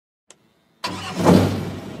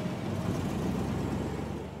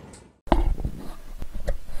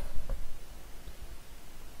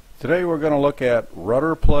Today we're going to look at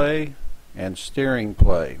rudder play and steering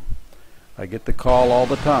play. I get the call all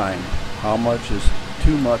the time, how much is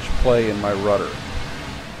too much play in my rudder?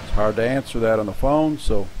 It's hard to answer that on the phone,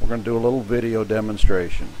 so we're going to do a little video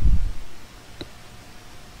demonstration.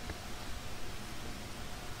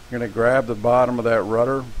 You're going to grab the bottom of that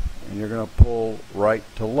rudder and you're going to pull right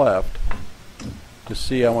to left to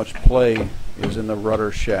see how much play is in the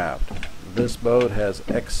rudder shaft. This boat has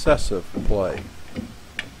excessive play.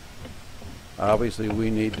 Obviously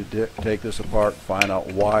we need to take this apart, find out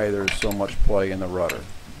why there's so much play in the rudder.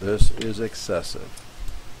 This is excessive.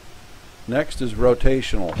 Next is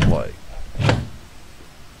rotational play.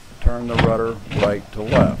 Turn the rudder right to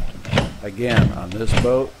left. Again, on this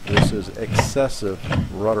boat, this is excessive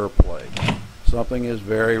rudder play. Something is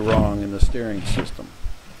very wrong in the steering system.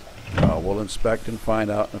 We'll inspect and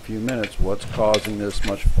find out in a few minutes what's causing this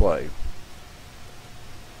much play.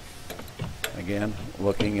 Again,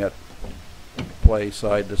 looking at play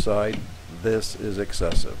side to side, this is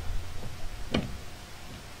excessive.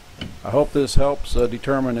 I hope this helps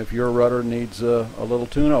determine if your rudder needs a little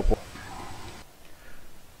tune-up.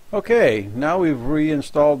 Okay, now we've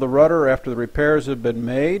reinstalled the rudder after the repairs have been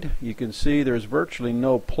made. You can see there's virtually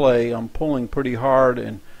no play. I'm pulling pretty hard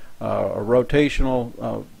in a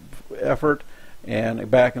rotational effort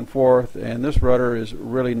and back and forth, and this rudder is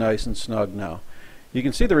really nice and snug now. You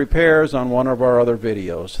can see the repairs on one of our other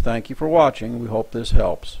videos. Thank you for watching. We hope this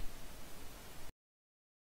helps.